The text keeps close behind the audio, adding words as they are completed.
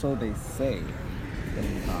So they say.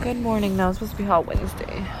 Good morning. Now it's supposed to be hot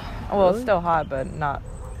Wednesday. Well, Really? it's still hot, but not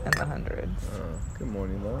in the hundreds. Good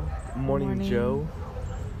morning, though. Morning, Joe.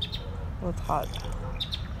 Well, it's hot.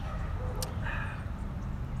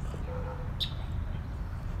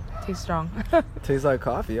 Tastes strong. Tastes like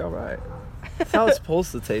coffee. All right. That's how it's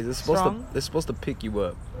supposed to taste. It's supposed Strong? to. It's supposed to pick you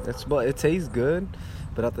up. It tastes good,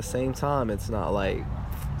 but at the same time, it's not like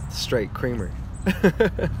straight creamer.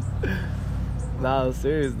 Nah, I'm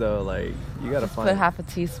serious though. Like you gotta find. Put half a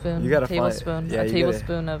teaspoon. You gotta tablespoon. find. Yeah, a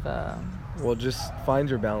tablespoon of. Well, just find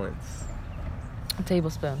your balance. A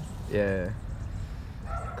tablespoon. Yeah.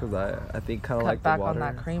 Cause I think kind of like back the water.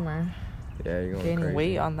 on that creamer. Yeah, you're going Gaining crazy.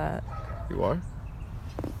 weight on that. You are?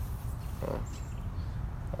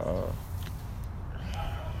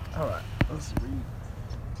 Alright, let's read.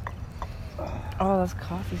 Oh, this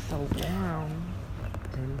coffee's so warm.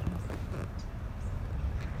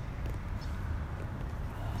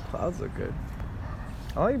 Clouds look good.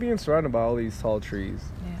 I like being surrounded by all these tall trees.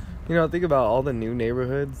 Yeah. You know, think about all the new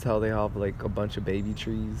neighborhoods, how they have like a bunch of baby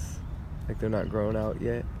trees. Like they're not grown out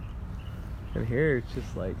yet. And here it's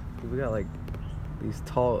just like, we got like these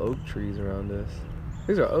tall oak trees around us.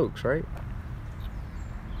 These are oaks, right?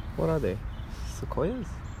 What are they? Sequoias?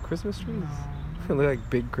 Christmas trees? No. They look like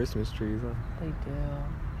big Christmas trees, huh? They do.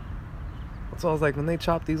 So I was like, when they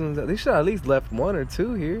chopped these ones out, they should have at least left one or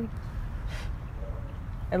two here.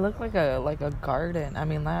 It looked like a garden. I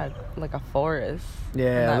mean, like a forest. Yeah, in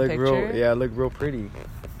it that looked picture. it looked real pretty.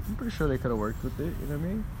 I'm pretty sure they could have worked with it, you know what I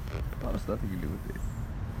mean? A lot of stuff you can do with it.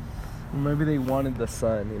 Or maybe they wanted the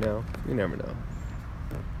sun, you know? You never know.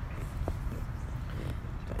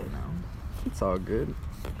 Don't know. It's all good.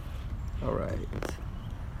 Alright.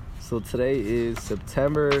 So today is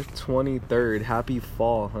September 23rd. Happy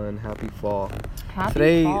fall, hun. Happy fall.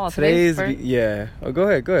 Happy fall. Today is first, yeah. Oh, go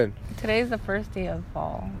ahead. Today's the first day of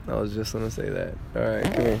fall. I was just gonna say that. All right,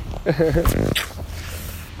 come here.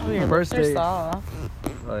 Oh, your First lips are day. soft.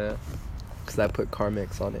 Oh yeah, because I put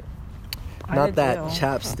Carmex on it. I Not did that too.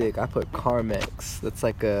 chapstick. I put Carmex. That's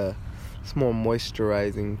like it's more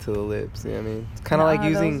moisturizing to the lips. You know what I mean? It's kind of like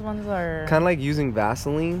using, Those ones are... kind of like using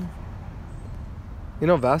Vaseline. You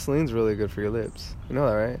know, Vaseline's really good for your lips. You know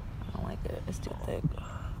that, right? I don't like it. It's too thick.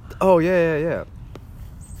 Oh yeah.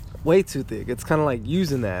 Way too thick. It's kind of like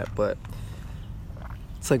using that, but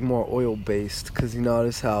it's like more oil based. Because you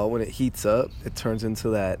notice how when it heats up, it turns into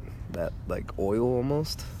that like oil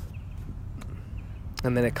almost,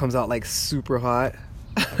 and then it comes out like super hot,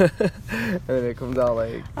 and then it comes out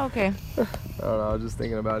like Okay. I don't know. I was just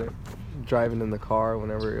thinking about it. Driving in the car,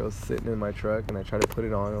 whenever it was sitting in my truck, and I try to put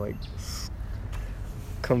it on, it like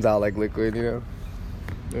comes out like liquid, you know.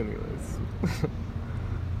 Anyways.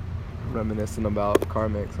 Reminiscing about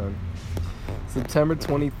Carmex on September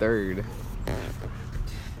 23rd.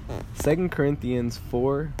 2 Corinthians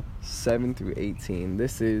 4, 7 through 18.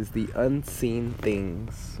 This is the unseen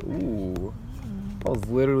things. Ooh. I was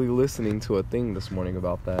literally listening to a thing this morning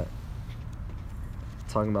about that.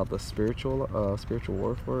 Talking about the spiritual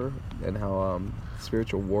warfare and how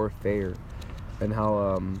spiritual warfare and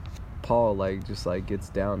how Paul just gets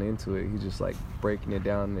down into it. He's just like breaking it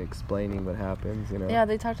down and explaining what happens, you know. Yeah,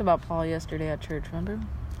 they talked about Paul yesterday at church, remember?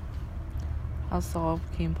 How Saul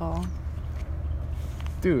became Paul.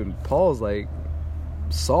 Dude,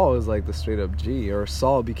 Saul is like the straight up G, or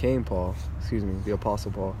Saul became Paul. Excuse me, the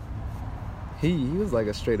Apostle Paul. He was like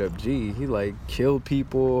a straight up G. He like killed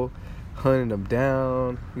people, hunted them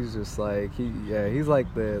down. He's just like he's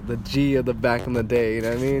like the G of the back in the day, you know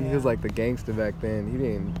what I mean? Yeah. He was like the gangster back then. He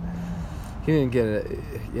didn't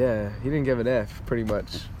give an F pretty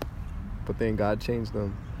much. But then God changed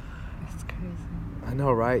him. It's crazy. I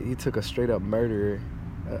know, right? He took a straight up murderer,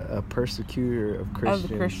 a persecutor of Christians. Of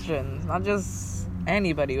the Christians. Not just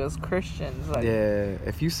anybody, it was Christians. Like, Yeah,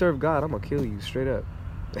 if you serve God, I'm gonna kill you straight up.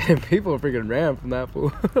 And people freaking ran from that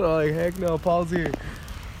fool. Like, heck no, Paul's here.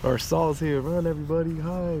 Or Saul's here. Run, everybody,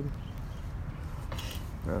 hide.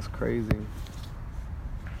 That's crazy.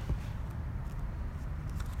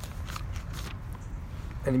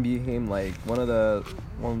 And he became like one of the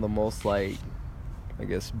most like, I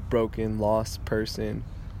guess, broken, lost person.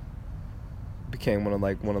 Became one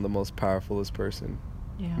of the most powerfulest person.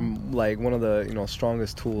 Yeah. Like one of the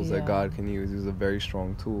strongest tools that Yeah. God can use. He's a very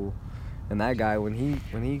strong tool. And that guy, when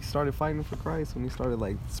he started fighting for Christ, when he started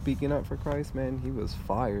like speaking up for Christ, man, he was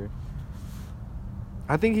fire.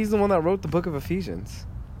 I think he's the one that wrote the book of Ephesians.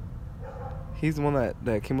 He's the one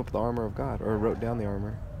that came up with the armor of God, or wrote down the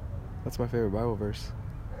armor. That's my favorite Bible verse.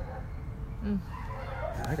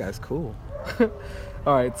 That guy's cool.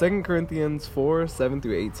 All right, 2 Corinthians 4, 7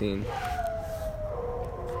 through 18.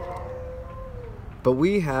 But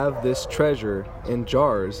we have this treasure in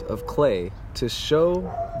jars of clay to show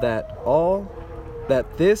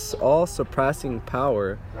that this all surpassing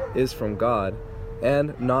power is from God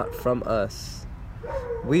and not from us.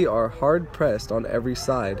 We are hard pressed on every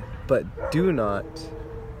side, but do not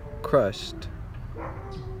crushed.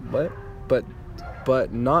 What?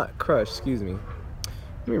 But not crushed, excuse me.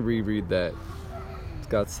 Let me reread that.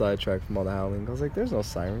 Got sidetracked from all the howling. I was like, there's no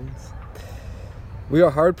sirens. We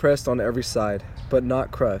are hard pressed on every side, but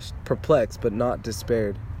not crushed, perplexed, but not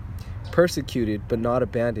despaired, persecuted, but not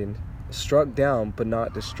abandoned, struck down, but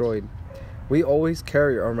not destroyed. We always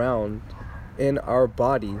carry around in our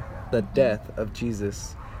body the death of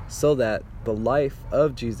Jesus, so that the life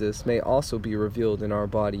of Jesus may also be revealed in our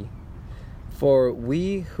body. For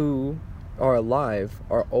we who are alive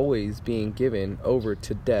are always being given over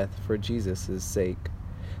to death for Jesus' sake,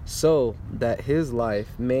 so that his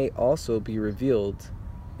life may also be revealed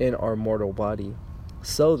in our mortal body.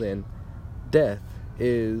 So then, death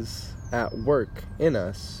is at work in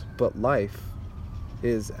us, but life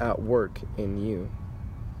is at work in you.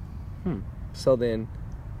 So then,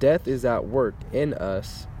 death is at work in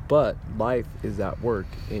us, but life is at work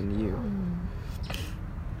in you.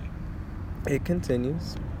 It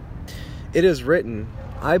continues. It is written,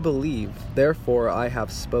 I believe, therefore I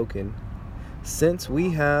have spoken. Since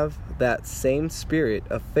we have that same spirit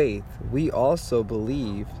of faith, we also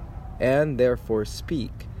believe and therefore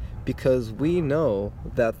speak, because we know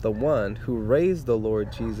that the one who raised the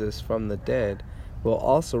Lord Jesus from the dead will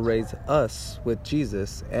also raise us with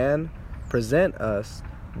Jesus and present us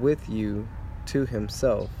with you to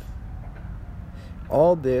himself.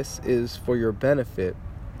 All this is for your benefit,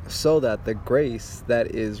 so that the grace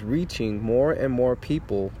that is reaching more and more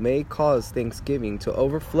people may cause thanksgiving to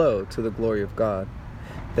overflow to the glory of God.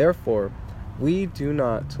 Therefore, we do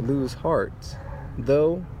not lose heart,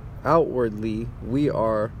 though outwardly we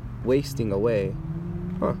are wasting away.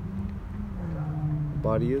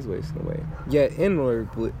 Body is wasting away. Yet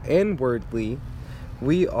inwardly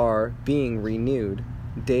we are being renewed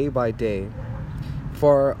day by day.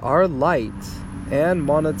 For our light and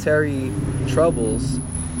monetary troubles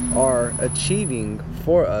are achieving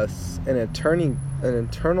for us an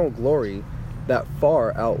eternal glory that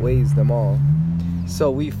far outweighs them all.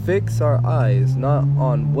 So we fix our eyes not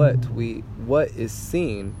on what is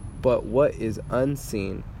seen, but what is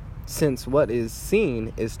unseen, since what is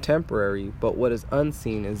seen is temporary, but what is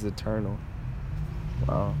unseen is eternal.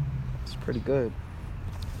 Wow, it's pretty good.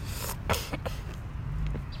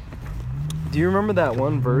 Do you remember that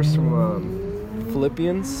one verse from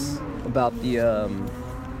Philippians about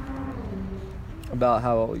about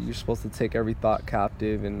how you're supposed to take every thought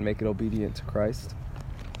captive and make it obedient to Christ?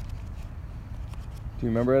 Do you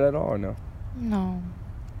remember it at all or no? No.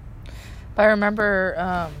 But I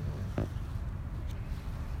remember,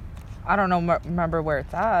 I don't know, remember where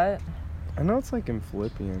it's at. I know it's like in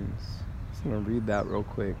Philippians. I'm just going to read that real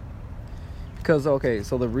quick. Because, okay,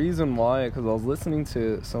 so the reason why, because I was listening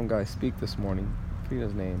to some guy speak this morning. I forget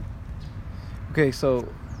his name. Okay, so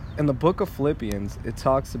in the book of Philippians, it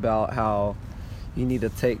talks about how you need to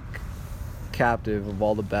take captive of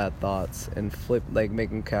all the bad thoughts and make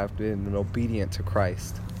them captive and obedient to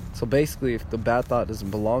Christ. So basically, if the bad thought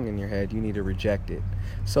doesn't belong in your head, you need to reject it.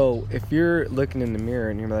 So if you're looking in the mirror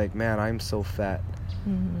and you're like, man, I'm so fat,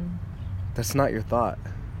 that's not your thought.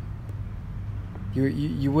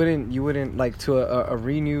 You wouldn't like to a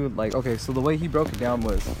renewed, like, okay, so the way he broke it down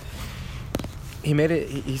was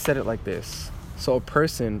he said it like this. So a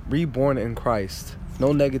person reborn in Christ, no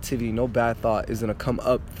negativity, no bad thought is going to come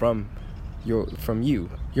up from you.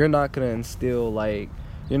 You're not going to instill, like,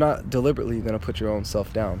 you're not deliberately going to put your own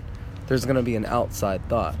self down. There's going to be an outside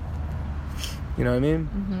thought. You know what I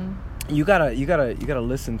mean? You gotta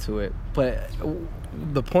listen to it. But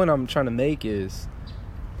the point I'm trying to make is,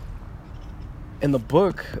 in the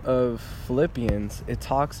book of Philippians, it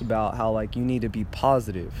talks about how, like, you need to be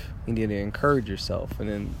positive. You need to encourage yourself,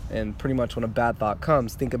 and pretty much when a bad thought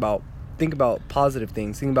comes, think about positive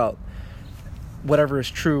things. Think about whatever is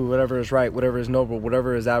true, whatever is right, whatever is noble,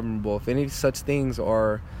 whatever is admirable. If any such things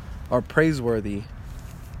are praiseworthy,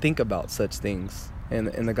 think about such things, and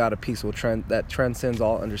the God of peace that transcends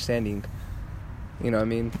all understanding. You know what I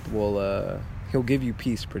mean? He'll give you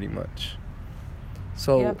peace, pretty much.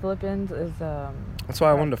 So yeah, Philippians is that's why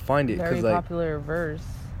I wanted to find it, very popular verse.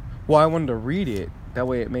 Well, I wanted to read it that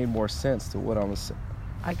way. It made more sense to what I was saying.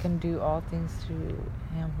 I can do all things through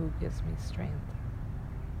him who gives me strength.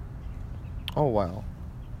 Oh wow,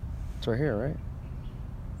 it's right here, right?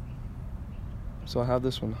 So I have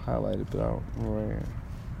this one highlighted, but I don't. Right here.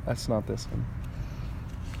 That's not this one.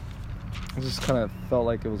 I just kind of felt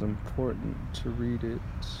like it was important to read it.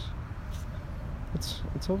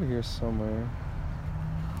 It's over here somewhere.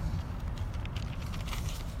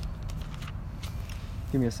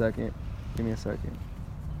 Give me a second. I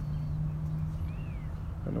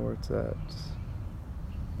know where it's at.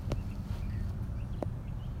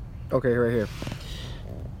 Okay, right here.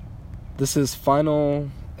 This is Final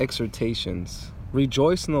Exhortations.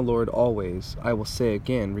 Rejoice in the Lord always. I will say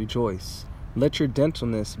again, rejoice. Let your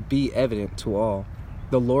gentleness be evident to all.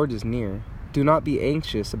 The Lord is near. Do not be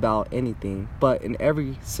anxious about anything, but in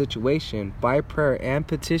every situation, by prayer and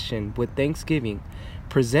petition, with thanksgiving,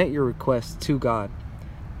 present your requests to God.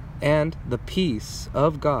 And the peace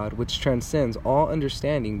of God, which transcends all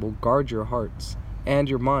understanding, will guard your hearts and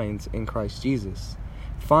your minds in Christ Jesus.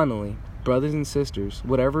 Finally, brothers and sisters,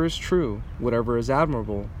 whatever is true, whatever is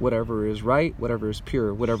admirable, whatever is right, whatever is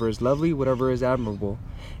pure, whatever is lovely, whatever is admirable,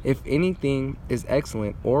 if anything is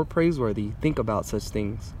excellent or praiseworthy, think about such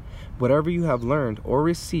things. Whatever you have learned or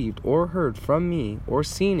received or heard from me or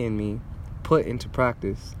seen in me, put into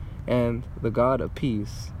practice, and the God of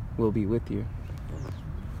peace will be with you.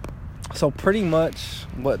 So pretty much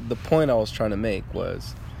what the point I was trying to make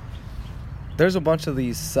was, there's a bunch of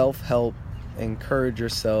these self-help, encourage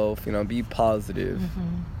yourself, be positive.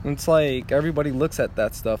 It's like everybody looks at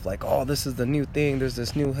that stuff like, oh, this is the new thing, there's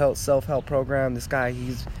this new self-help program, this guy,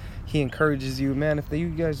 he encourages you. Man, if you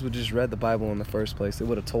guys would just read the Bible in the first place, they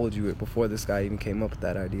would have told you it before this guy even came up with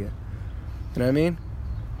that idea. You know what I mean?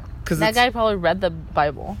 Because that guy probably read the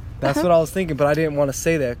Bible. That's what I was thinking, but I didn't want to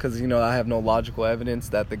say that because, I have no logical evidence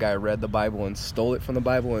that the guy read the Bible and stole it from the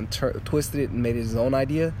Bible and twisted it and made it his own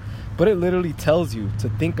idea. But it literally tells you to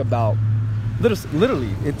think about,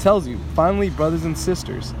 literally, it tells you, finally, brothers and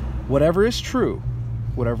sisters, whatever is true,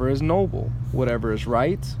 whatever is noble, whatever is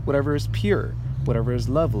right, whatever is pure, whatever is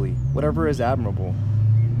lovely, whatever is admirable.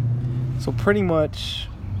 So pretty much,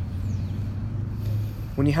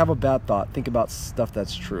 when you have a bad thought, think about stuff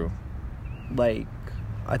that's true. Like,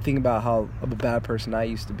 I think about how of a bad person I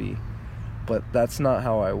used to be, but that's not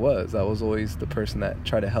how I was. I was always the person that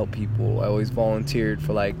tried to help people. I always volunteered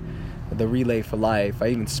for like the Relay for Life. I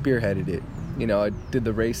even spearheaded it. I did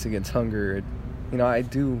the race against hunger. I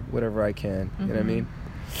do whatever I can. You know what I mean?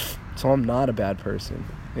 So I'm not a bad person.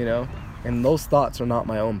 And those thoughts are not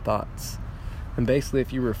my own thoughts. And basically,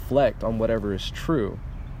 if you reflect on whatever is true,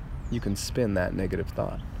 you can spin that negative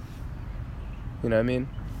thought. You know what I mean?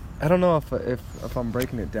 I don't know if I'm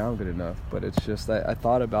breaking it down good enough, but it's just that I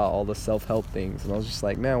thought about all the self-help things, and I was just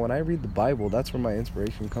like, man, when I read the Bible, that's where my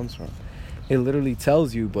inspiration comes from. It literally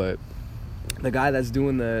tells you, but the guy that's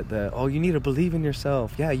doing oh, you need to believe in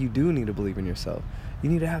yourself. Yeah, you do need to believe in yourself.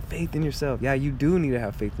 You need to have faith in yourself. Yeah, you do need to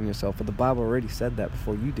have faith in yourself, but the Bible already said that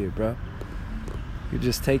before you did, bro. I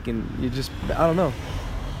don't know.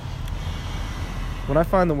 When I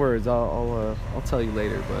find the words, I'll tell you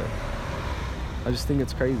later, but I just think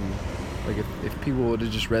it's crazy. Like, if people would have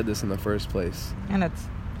just read this in the first place, and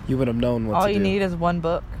you would have known what to do. All you need is one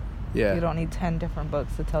book. Yeah. You don't need 10 different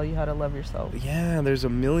books to tell you how to love yourself. Yeah, there's a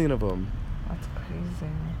million of them. That's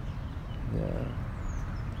crazy. Yeah.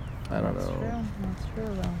 I don't know. That's true,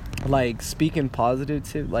 though. Like, speaking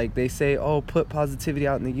positive, like they say, oh, put positivity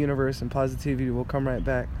out in the universe and positivity will come right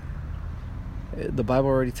back. The Bible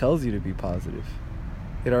already tells you to be positive.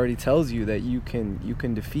 It already tells you that you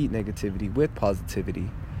can defeat negativity with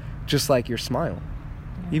positivity, just like your smile.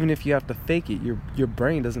 Yeah. Even if you have to fake it, your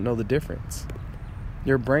brain doesn't know the difference.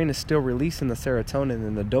 Your brain is still releasing the serotonin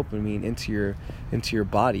and the dopamine into your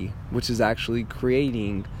body, which is actually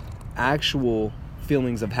creating actual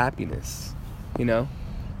feelings of happiness. I don't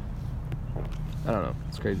know.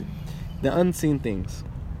 It's crazy. The unseen things.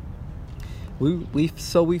 We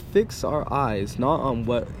fix our eyes not on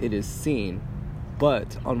what it is seen,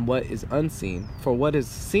 but on what is unseen. For what is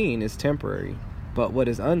seen is temporary, but what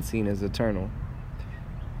is unseen is eternal.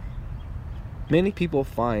 Many people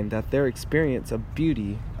find that their experience of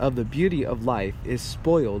the beauty of life is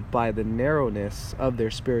spoiled by the narrowness of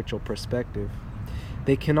their spiritual perspective.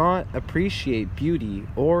 They cannot appreciate beauty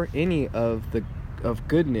or any of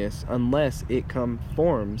goodness unless it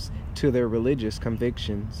conforms to their religious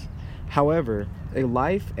convictions. However, a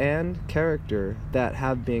life and character that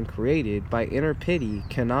have been created by inner pity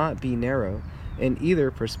cannot be narrow in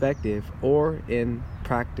either perspective or in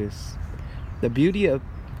practice. The beauty of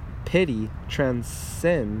pity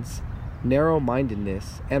transcends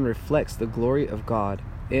narrow-mindedness and reflects the glory of God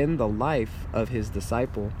in the life of his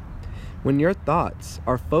disciple. When your thoughts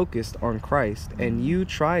are focused on Christ and you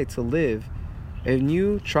try to live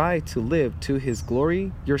to his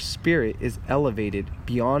glory, your spirit is elevated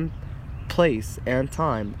beyond place and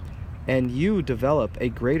time and you develop a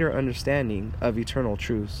greater understanding of eternal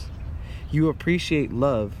truths. You appreciate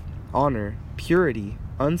love, honor, purity,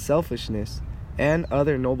 unselfishness, and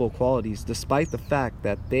other noble qualities despite the fact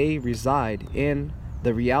that they reside in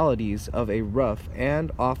the realities of a rough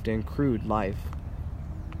and often crude life.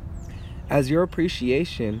 As your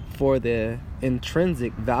appreciation for the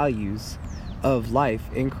intrinsic values of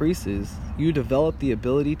life increases, you develop the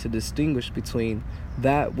ability to distinguish between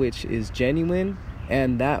that which is genuine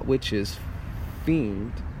and that which is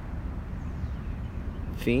fiend.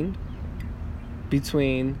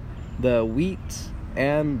 Between the wheat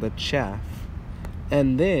and the chaff.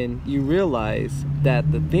 And then you realize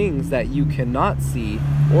that the things that you cannot see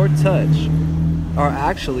or touch are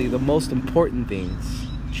actually the most important things.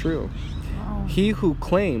 True. Wow. He who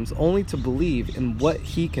claims only to believe in what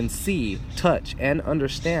he can see, touch, and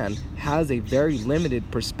understand has a very limited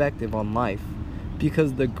perspective on life,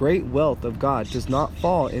 because the great wealth of God does not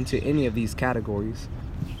fall into any of these categories.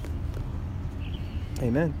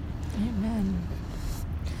 Amen. Amen.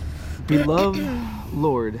 Beloved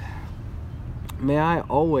Lord, may I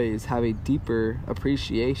always have a deeper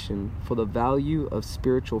appreciation for the value of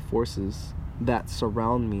spiritual forces that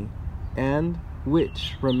surround me and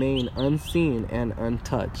which remain unseen and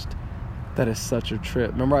untouched. That is such a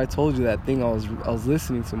trip. Remember I told you that thing I was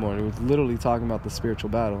listening to more, and it was literally talking about the spiritual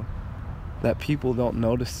battle that people don't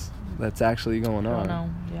notice that's actually going on. They don't know.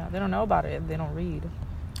 Yeah, they don't know about it if they don't read.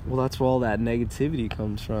 Well, that's where all that negativity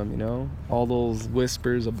comes from, you know? All those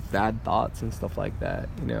whispers of bad thoughts and stuff like that,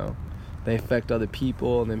 you know? They affect other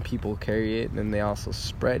people, and then people carry it, and then they also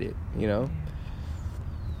spread it, you know?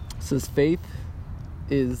 It says faith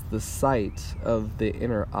is the sight of the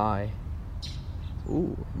inner eye.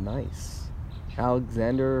 Ooh, nice.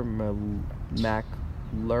 Alexander McLaren.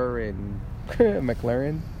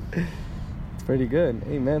 McLaren? It's pretty good.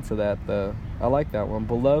 Amen to that, though. I like that one.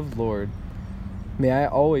 Beloved Lord, may I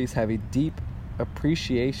always have a deep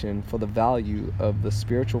appreciation for the value of the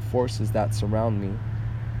spiritual forces that surround me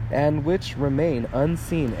and which remain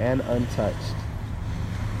unseen and untouched.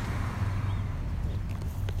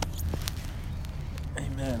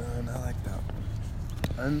 Amen. I like that one.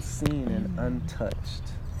 Unseen and untouched.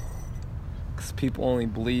 Because people only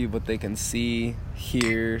believe what they can see,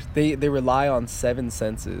 hear. They rely on 7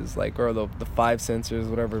 senses, like, or the 5 senses,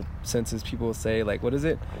 whatever senses people will say. Like, what is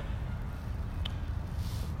it?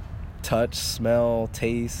 Touch, smell,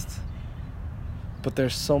 taste. But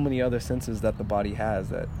there's so many other senses that the body has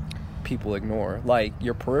that people ignore. Like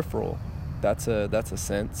your peripheral, that's a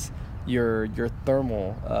sense. Your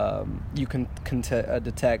thermal, you can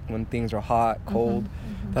detect when things are hot, cold.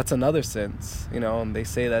 Mm-hmm. That's another sense, you know. And they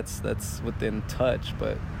say that's within touch,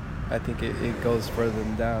 but I think it goes further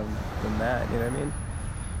down than that. You know what I mean?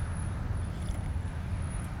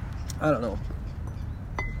 I don't know.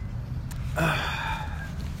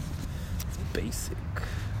 It's basic.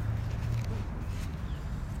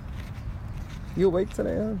 You awake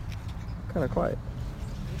today, huh? Kind of quiet.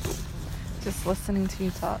 Just listening to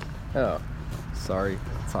you talk. Oh, sorry.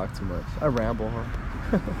 Talk too much. I ramble,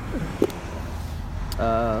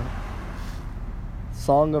 huh?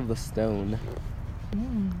 Song of the Stone.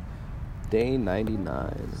 Day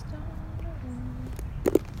 99.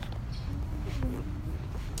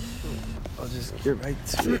 I'll just get right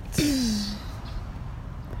to it.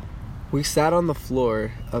 We sat on the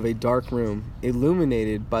floor of a dark room,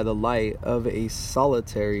 illuminated by the light of a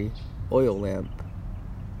solitary oil lamp.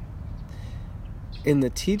 In the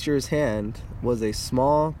teacher's hand was a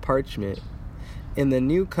small parchment. In the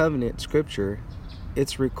New Covenant scripture,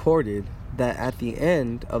 it's recorded that at the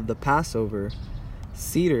end of the Passover,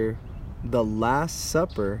 Seder, the Last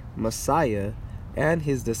Supper, Messiah and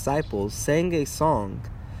his disciples sang a song.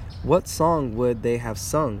 What song would they have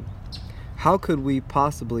sung? How could we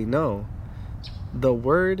possibly know? The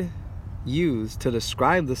word used to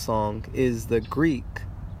describe the song is the Greek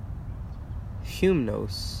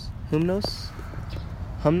hymnos. Hymnos?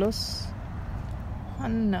 Hymnos?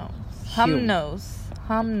 Hymnos.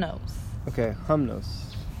 Okay, hymnos.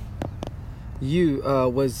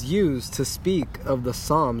 Was used to speak of the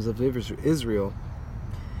Psalms of Israel.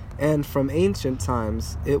 And from ancient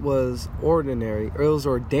times, it was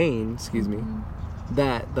ordained,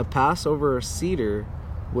 that the Passover Seder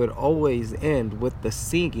would always end with the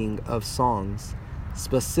singing of songs,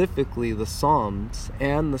 specifically the Psalms,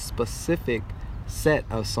 and the specific set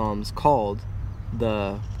of Psalms called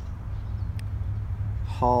the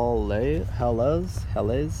Hallels?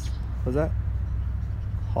 Was that?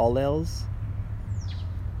 Hallels?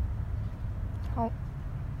 I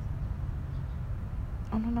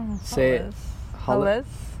don't know. Say it. Hallels.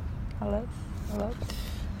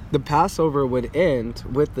 The Passover would end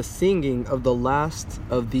with the singing of the last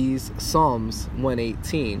of these Psalms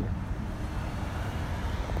 118.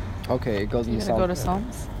 Okay, it goes in You the gonna Psalm. go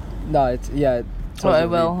to Psalms? No, it's it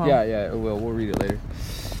will, huh? Yeah, it will. We'll read it later.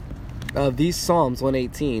 These Psalms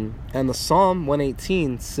 118 and the Psalm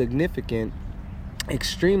 118 significant,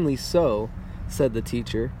 extremely so, said the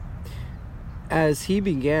teacher. As he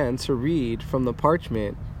began to read from the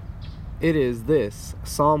parchment, it is this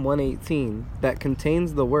Psalm 118 that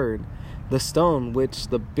contains the word, "The stone which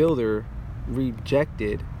the builder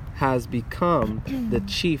rejected has become the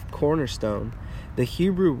chief cornerstone." The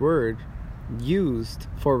Hebrew word used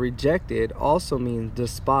for rejected also means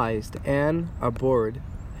despised and abhorred.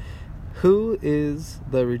 Who is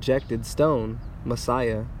the rejected stone?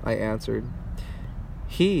 Messiah, I answered.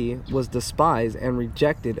 He was despised and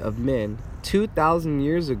rejected of men. 2,000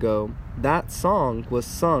 years ago, that song was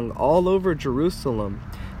sung all over Jerusalem,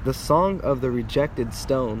 the song of the rejected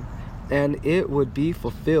stone, and it would be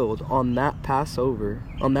fulfilled on that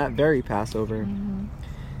very Passover. Mm-hmm.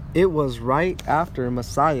 It was right after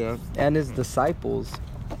Messiah and his disciples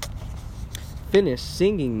finished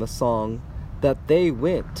singing the song that they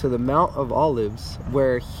went to the Mount of Olives,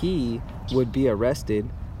 where he would be arrested,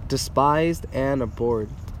 despised and abhorred,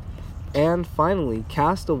 and finally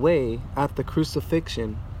cast away at the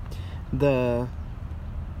crucifixion. The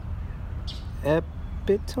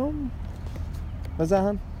epitome? What's that,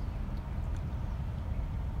 hon?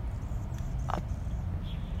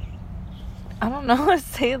 I don't know how to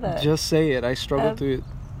say that. Just say it. I struggled through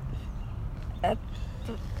it.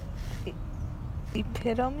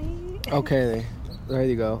 Epitome? Okay, there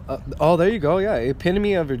you go. There you go. Yeah,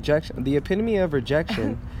 epitome of rejection. The epitome of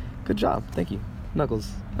rejection. Good job. Thank you,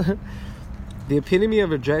 Knuckles. The epitome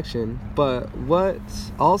of rejection. But what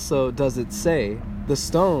also does it say? The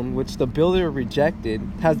stone which the builder rejected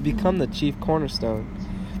has become the chief cornerstone.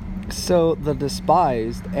 So the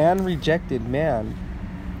despised and rejected man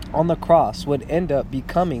on the cross would end up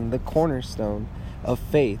becoming the cornerstone of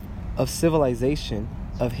faith, of civilization,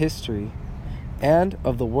 of history, and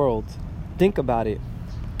of the world. Think about it.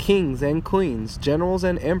 Kings and queens, generals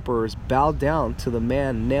and emperors bowed down to the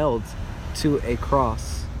man nailed to a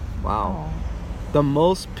cross. Wow. Oh. The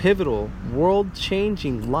most pivotal,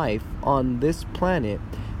 world-changing life on this planet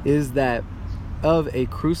is that of a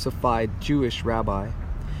crucified Jewish rabbi.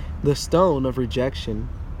 The stone of rejection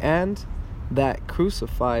and that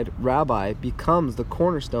crucified rabbi becomes the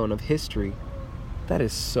cornerstone of history. That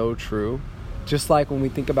is so true. Just like when we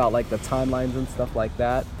think about like the timelines and stuff like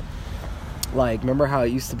that. Like, remember how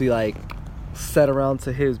it used to be like set around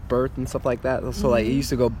to his birth and stuff like that? So like it used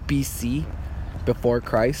to go BC, before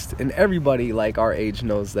Christ, and everybody like our age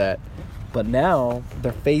knows that. But now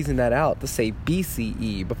they're phasing that out to say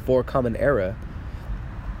BCE, before Common Era.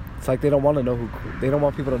 It's like they don't want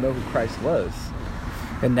people to know who Christ was.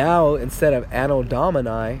 And now, instead of Anno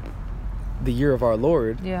Domini, the year of our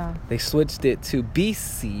Lord, they switched it to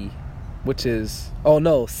BC, which is,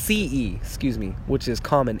 CE, which is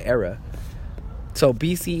Common Era. So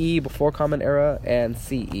BCE, before Common Era, and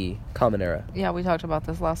CE, Common Era. Yeah, we talked about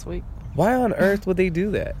this last week. Why on earth would they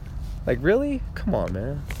do that? Like, really? Come on,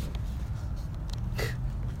 man.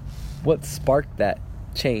 What sparked that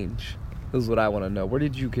change? This is what I want to know. Where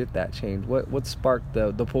did you get that change? What sparked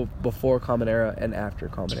the before Common Era and after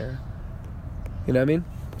Common Era? You know what I mean?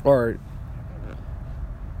 Or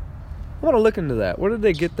I want to look into that. Where did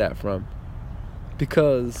they get that from?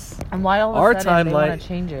 Because and why all of a sudden they want to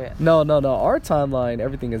change it? No. Our timeline,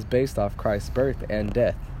 everything is based off Christ's birth and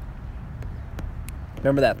death.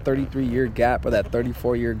 Remember that 33-year gap or that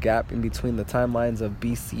 34-year gap in between the timelines of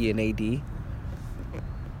BC and AD? I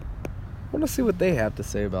want to see what they have to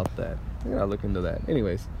say about that. I gotta look into that.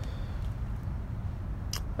 Anyways,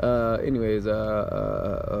 what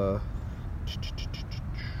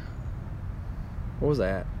was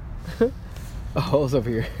that? Oh, it was over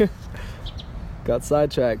here. Got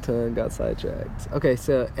sidetracked, hon. Got sidetracked. Okay,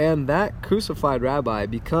 so, and that crucified rabbi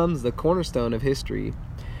becomes the cornerstone of history.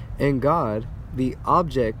 And God, the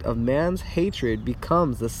object of man's hatred,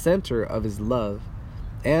 becomes the center of his love.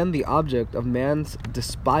 And the object of man's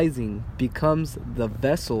despising becomes the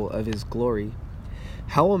vessel of his glory.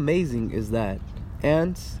 How amazing is that?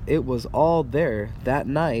 And it was all there that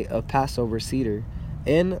night of Passover Seder,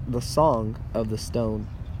 in the song of the stone.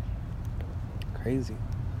 Crazy.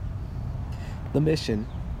 The mission.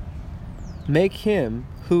 Make him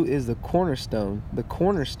who is the cornerstone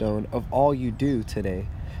of all you do today.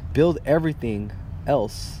 Build everything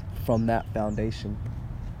else from that foundation.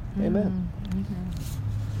 Amen.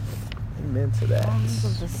 Amen to that. Songs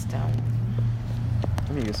of the stone.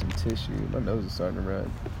 Let me get some tissue. My nose is starting to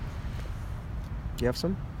run. You have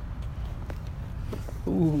some?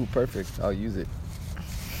 Ooh, perfect. I'll use it.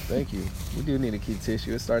 Thank you. We do need to keep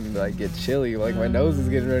tissue. It's starting to like get chilly. Like my nose is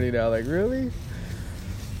getting ready now. Like really?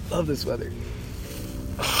 Love this weather.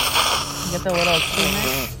 Get the little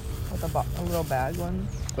Kleenex with a little bag one.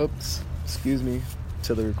 Oops. Excuse me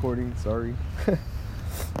to the recording. Sorry. I'm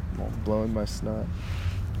all blowing my snot.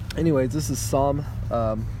 Anyways, this is Psalm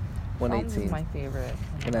 118. Psalms is my favorite.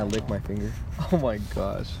 And I lick my finger. Oh my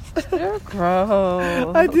gosh. You're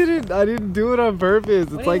gross. I didn't do it on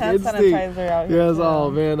purpose. It's like hand instinct. sanitizer out here Yes, too.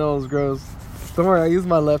 oh man, that was gross. Don't worry, I use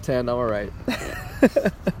my left hand. I'm alright.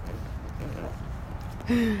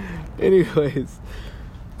 Anyways,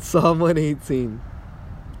 Psalm 118.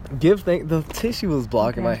 Give thanks. The tissue was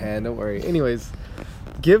blocking my hand. Don't worry. Anyways,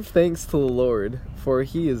 give thanks to the Lord, for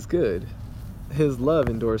He is good. His love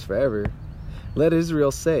endures forever. Let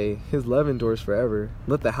Israel say, His love endures forever.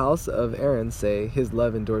 Let the house of Aaron say, His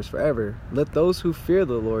love endures forever. Let those who fear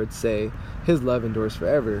the Lord say, His love endures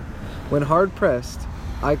forever. When hard pressed,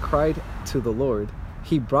 I cried to the Lord.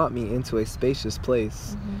 He brought me into a spacious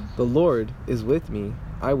place. The Lord is with me.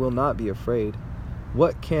 I will not be afraid.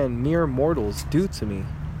 What can mere mortals do to me?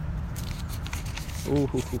 Ooh.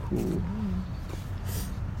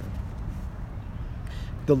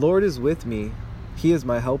 The Lord is with me. He is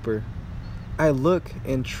my helper. I look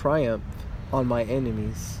in triumph on my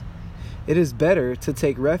enemies. It is better to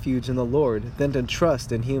take refuge in the Lord than to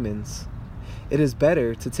trust in humans. It is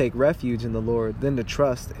better to take refuge in the Lord than to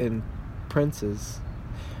trust in princes.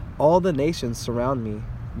 All the nations surround me,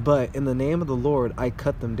 but in the name of the Lord I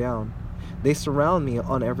cut them down. They surround me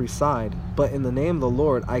on every side, but in the name of the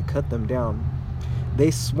Lord I cut them down.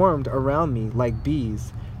 They swarmed around me like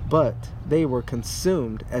bees, but they were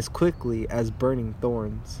consumed as quickly as burning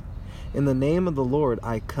thorns. In the name of the Lord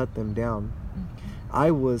I cut them down.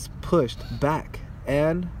 I was pushed back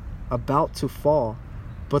and about to fall,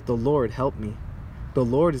 but the Lord helped me. The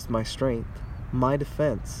Lord is my strength, my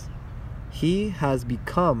defense. He has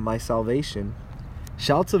become my salvation.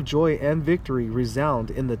 Shouts of joy and victory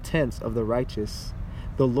resound in the tents of the righteous.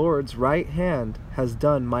 The Lord's right hand has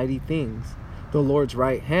done mighty things. The Lord's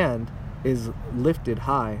right hand is lifted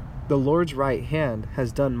high. The Lord's right hand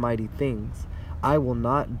has done mighty things. I will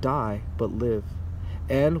not die, but live,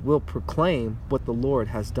 and will proclaim what the Lord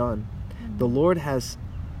has done. The Lord has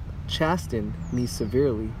chastened me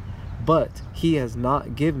severely, but He has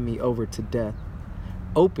not given me over to death.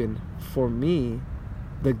 Open for me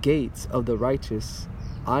the gates of the righteous.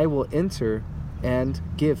 I will enter and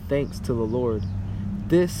give thanks to the Lord.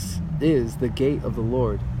 This is the gate of the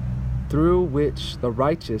Lord, through which the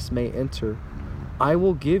righteous may enter. I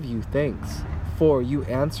will give you thanks, for you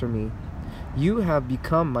answer me. You have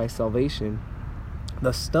become my salvation.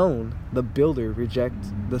 The stone the builders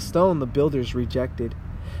rejected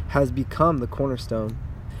has become the cornerstone.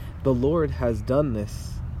 The Lord has done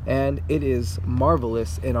this, and it is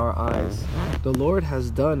marvelous in our eyes. The Lord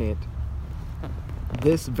has done it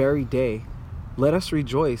this very day. Let us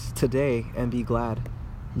rejoice today and be glad.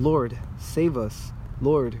 Lord, save us.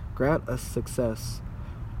 Lord, grant us success.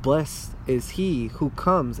 Blessed is he who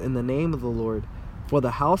comes in the name of the Lord. For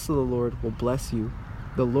the house of the Lord will bless you.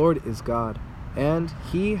 The Lord is God, and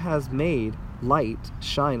He has made light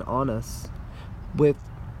shine on us. With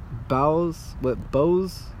bows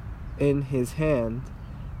in His hand,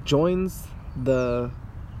 joins the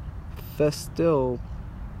festal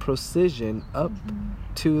procession up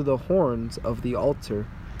to the horns of the altar.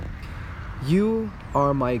 You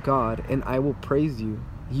are my God, and I will praise you.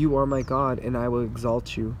 You are my God, and I will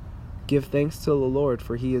exalt you. Give thanks to the Lord,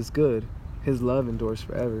 for He is good. His love endures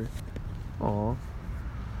forever. Aw.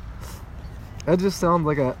 That just sounds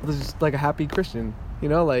like a happy Christian. You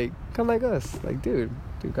know, like, kind of like us. Like, dude,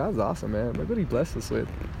 God's awesome, man. Look what He blessed us with.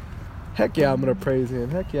 Heck yeah, I'm going to praise Him.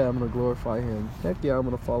 Heck yeah, I'm going to glorify Him. Heck yeah, I'm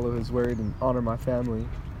going to follow His word and honor my family.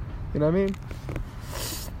 You know what I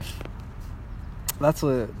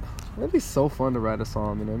mean? It'd be so fun to write a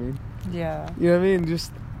psalm, you know what I mean? Yeah. You know what I mean?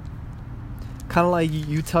 Just kind of like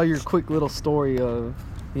you tell your quick little story of,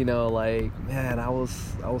 you know, like, man, I was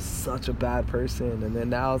such a bad person, and then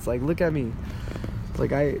now it's like, look at me. It's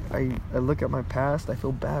like I look at my past, I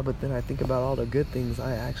feel bad, but then I think about all the good things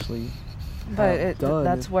I actually have done.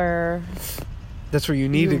 That's where you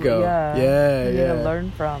need to go. Yeah. You need to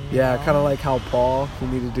learn from. Yeah, kind of like how Paul, he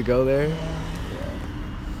needed to go there. Yeah.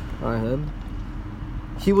 Alright, then.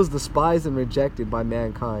 He was despised and rejected by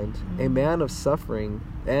mankind, a man of suffering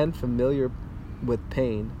and familiar with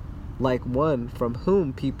pain. Like one from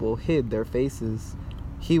whom people hid their faces,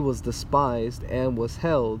 he was despised and we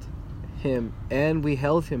held him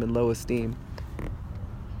in low esteem.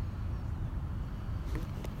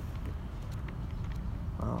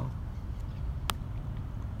 Wow.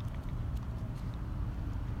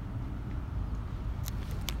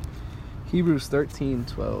 Hebrews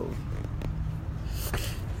 13:12.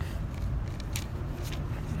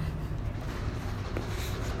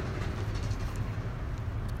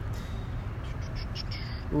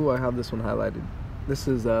 Ooh, I have this one highlighted. This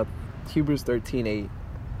is Hebrews 13:8.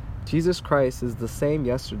 Jesus Christ is the same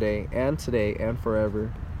yesterday and today and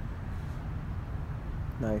forever.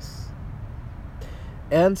 Nice.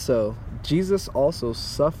 And so, Jesus also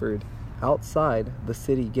suffered outside the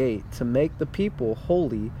city gate to make the people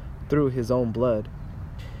holy through his own blood.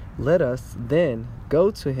 Let us then go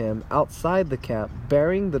to him outside the camp,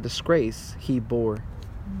 bearing the disgrace he bore.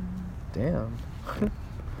 Damn.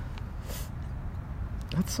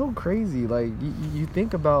 That's so crazy. Like, you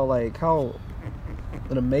think about, like, how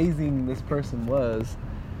an amazing this person was,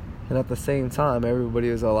 and at the same time, everybody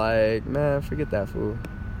was all like, man, forget that fool.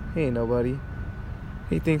 He ain't nobody.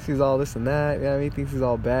 He thinks he's all this and that. You know what I mean? He thinks he's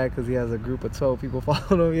all bad because he has a group of 12 people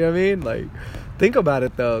following him. You know what I mean? Like, think about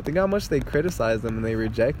it, though. Think how much they criticized him and they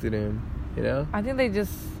rejected him, you know? I think they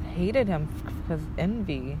just hated him because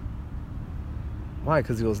envy. Why?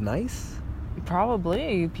 Because he was nice?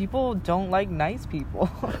 Probably. People don't like nice people.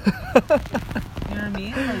 You know what I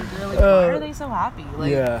mean? Like, they're like, why are they so happy?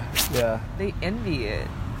 Like, yeah. They envy it.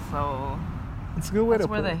 So It's a good way to that's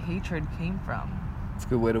put where it. the hatred came from. It's a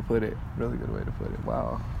good way to put it. Really good way to put it.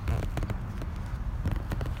 Wow.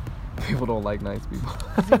 People don't like nice people.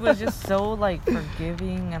 Because he was just so, like,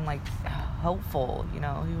 forgiving and, like, helpful, you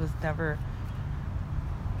know? He was never...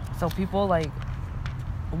 So people, like,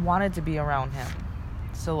 wanted to be around him.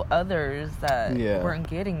 So others that weren't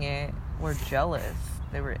getting it were jealous.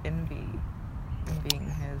 They were envying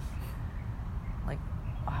his... Like,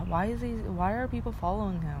 why are people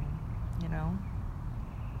following him? You know?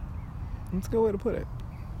 That's a good way to put it.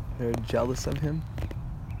 They're jealous of him.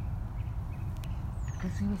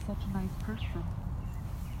 Because he was such a nice person.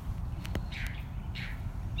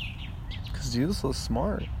 Because Jesus was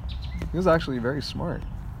smart. He was actually very smart.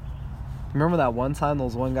 Remember that one time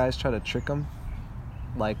those one guys tried to trick him?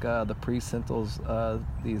 Like, the priest sent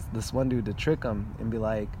this one dude to trick him and be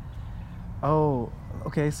like, oh,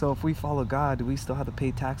 okay, so if we follow God, do we still have to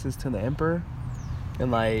pay taxes to the emperor? And,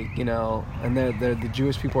 like, you know, and the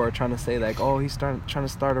Jewish people are trying to say, like, oh, he's trying to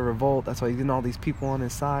start a revolt. That's why he's getting all these people on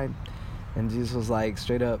his side. And Jesus was like,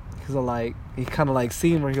 straight up, he's all like, he kind of like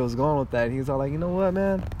seen where he was going with that. And he was all like, you know what,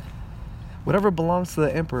 man? Whatever belongs to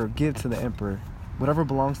the emperor, give to the emperor. Whatever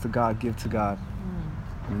belongs to God, give to God.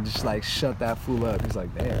 And just like shut that fool up. He's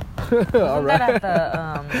like, damn. All right.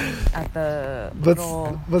 That at the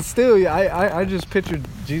little... But still, yeah, I just pictured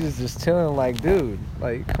Jesus just telling, like, dude,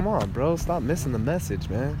 like, come on, bro, stop missing the message,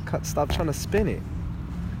 man. Stop trying to spin it.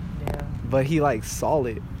 Yeah. But he like saw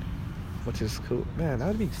it, which is cool. Man, that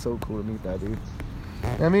would be so cool to meet that dude.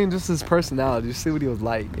 I mean, just his personality, just see what he was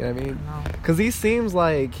like. You know what I mean? Because he seems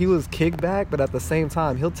like he was kickback, but at the same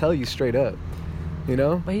time, he'll tell you straight up. You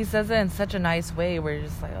know? But he says it in such a nice way where you're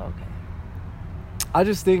just like, oh, okay. I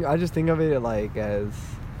just think of it like as,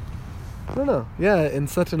 I don't know, yeah, in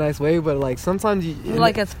such a nice way, but like sometimes you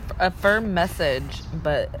like it's a firm message,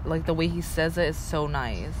 but like the way he says it is so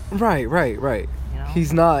nice. Right. You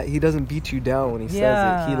know? He doesn't beat you down when he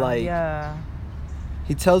says it.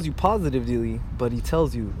 He tells you positively, but he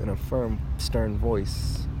tells you in a firm, stern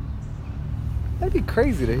voice. That'd be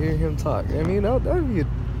crazy to hear him talk. I mean, that would be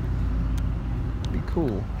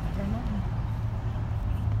cool.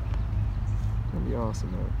 That'd be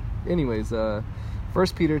awesome, man. Anyways, 1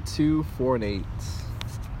 Peter 2:4-8.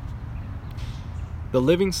 The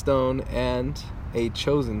living stone and a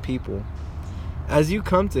chosen people. As you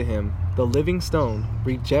come to him, the living stone,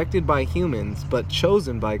 rejected by humans, but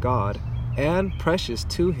chosen by God, and precious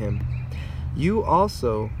to him, you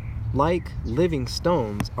also, like living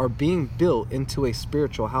stones, are being built into a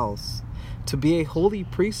spiritual house, to be a holy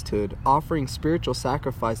priesthood, offering spiritual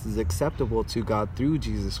sacrifices acceptable to God through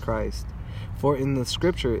Jesus Christ. For in the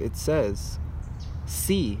scripture it says,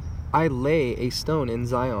 see, I lay a stone in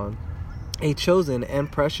Zion, a chosen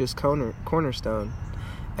and precious cornerstone,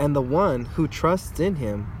 and the one who trusts in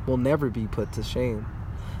him will never be put to shame.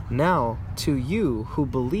 Now, to you who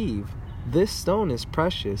believe, this stone is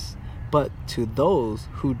precious, but to those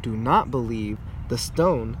who do not believe, the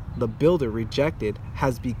stone the builder rejected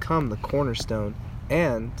has become the cornerstone,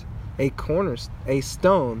 and a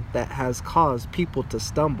stone that has caused people to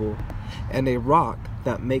stumble, and a rock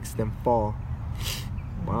that makes them fall.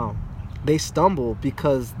 Wow. They stumble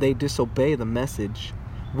because they disobey the message,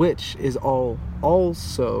 which is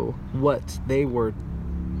also what they were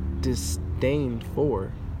disdained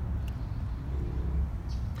for.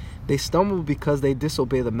 They stumble because they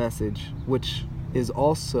disobey the message, which is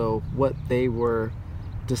also what they were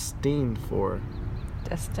destined for.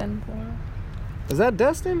 Destined for? Is that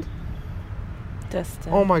destined?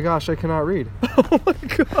 Destined. Oh my gosh, I cannot read. Oh my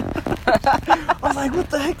god. I was like, what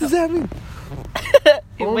the heck does that mean?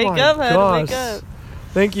 Wake up, honey. Wake up.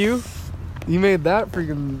 Thank you. You made that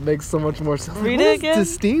freaking make so much more sense. Read what it is again.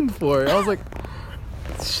 Destined for? I was like,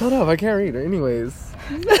 shut up, I can't read. Anyways.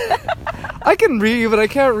 I can read, but I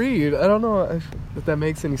can't read. I don't know if that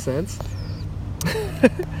makes any sense.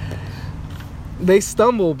 They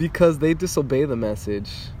stumble because they disobey the message,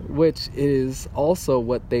 which is also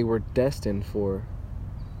what they were destined for.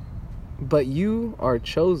 But you are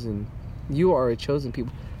chosen. You are a chosen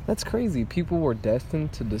people. That's crazy. People were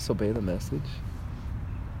destined to disobey the message.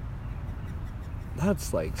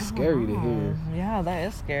 That's like scary to hear. Yeah, that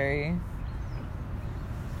is scary.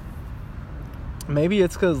 Maybe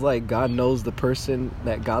it's because like God knows the person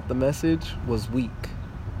that got the message was weak.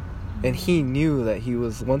 And he knew that he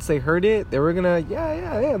was, once they heard it, they were going to,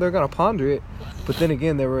 they're going to ponder it. But then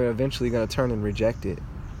again, they were eventually going to turn and reject it.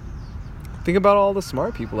 Think about all the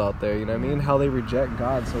smart people out there, you know what I mean? How they reject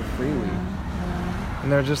God so freely.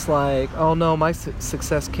 And they're just like, oh no, my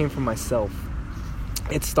success came from myself.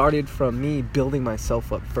 It started from me building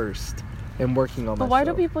myself up first and working on myself. But why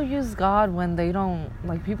do people use God when they don't,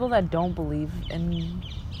 like people that don't believe in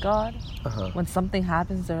God, when something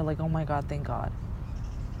happens, they're like, oh my God, thank God.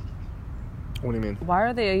 What do you mean? Why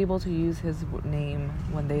are they able to use his name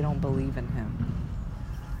when they don't believe in him?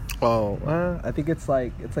 Oh, I think it's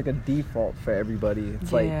like a default for everybody.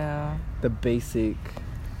 It's like the basic.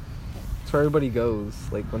 It's where everybody goes.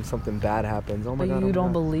 Like when something bad happens, oh my God. But you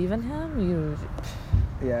don't God. believe in him?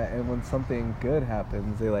 Yeah, and when something good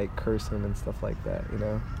happens, they like curse him and stuff like that, you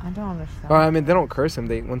know? I don't understand. Or I mean, they don't curse him.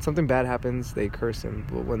 When something bad happens, they curse him.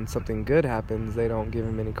 But when something good happens, they don't give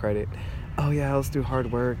him any credit. Oh yeah, let's do hard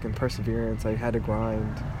work and perseverance. I had to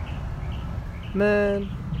grind. Man.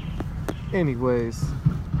 Anyways,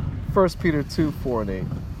 1 Peter 2, 4 and 8.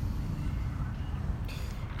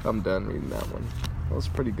 I'm done reading that one. That was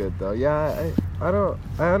pretty good though. Yeah,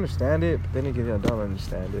 I understand it, but then again, I don't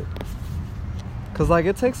understand it. Cause like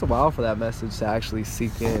it takes a while for that message to actually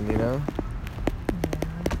seep in, you know.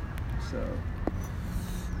 So,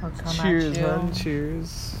 cheers, hun.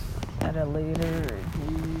 Cheers. At a later age,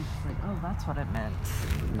 like, oh, that's what it meant.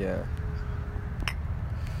 Yeah.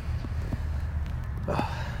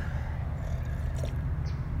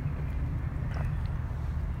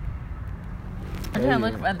 I can't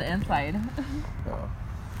look at the inside. Oh.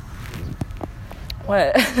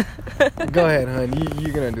 What? Go ahead, hon.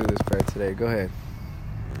 You're gonna do this prayer today. Go ahead.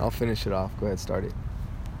 I'll finish it off. Go ahead, start it.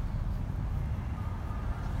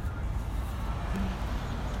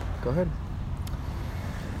 Go ahead.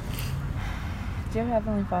 Dear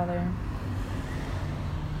Heavenly Father,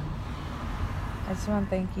 I just want to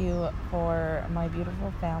thank you for my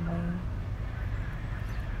beautiful family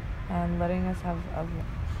and letting us have a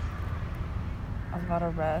lot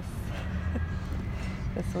of rest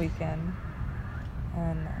this weekend.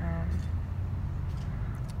 And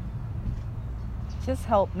just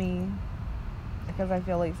help me, because I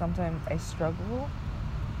feel like sometimes I struggle.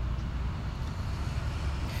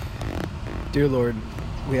 Dear Lord,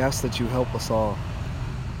 we ask that you help us all.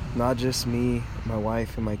 Not just me, my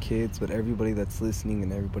wife, and my kids, but everybody that's listening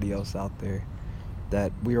and everybody else out there.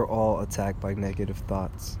 That we are all attacked by negative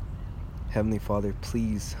thoughts. Heavenly Father,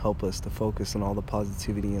 please help us to focus on all the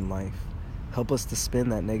positivity in life. Help us to spin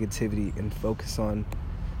that negativity and focus on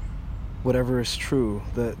whatever is true.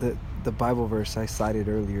 The Bible verse I cited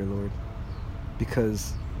earlier, Lord.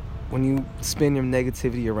 Because when you spin your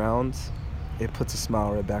negativity around, it puts a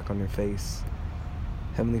smile right back on your face.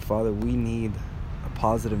 Heavenly Father, we need a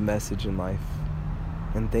positive message in life.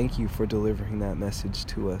 And thank you for delivering that message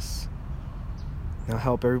to us. Now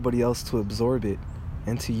help everybody else to absorb it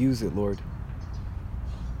and to use it, Lord.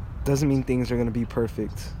 Doesn't mean things are going to be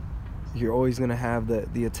perfect. You're always going to have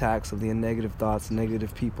the attacks of the negative thoughts,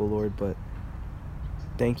 negative people, Lord. But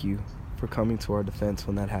thank you for coming to our defense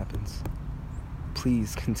when that happens.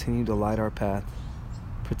 Please continue to light our path.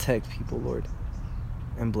 Protect people, Lord.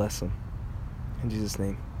 And bless them. In Jesus'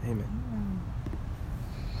 name, amen.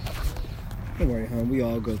 Don't worry, hon. We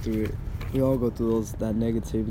all go through it. We all go through that negativity.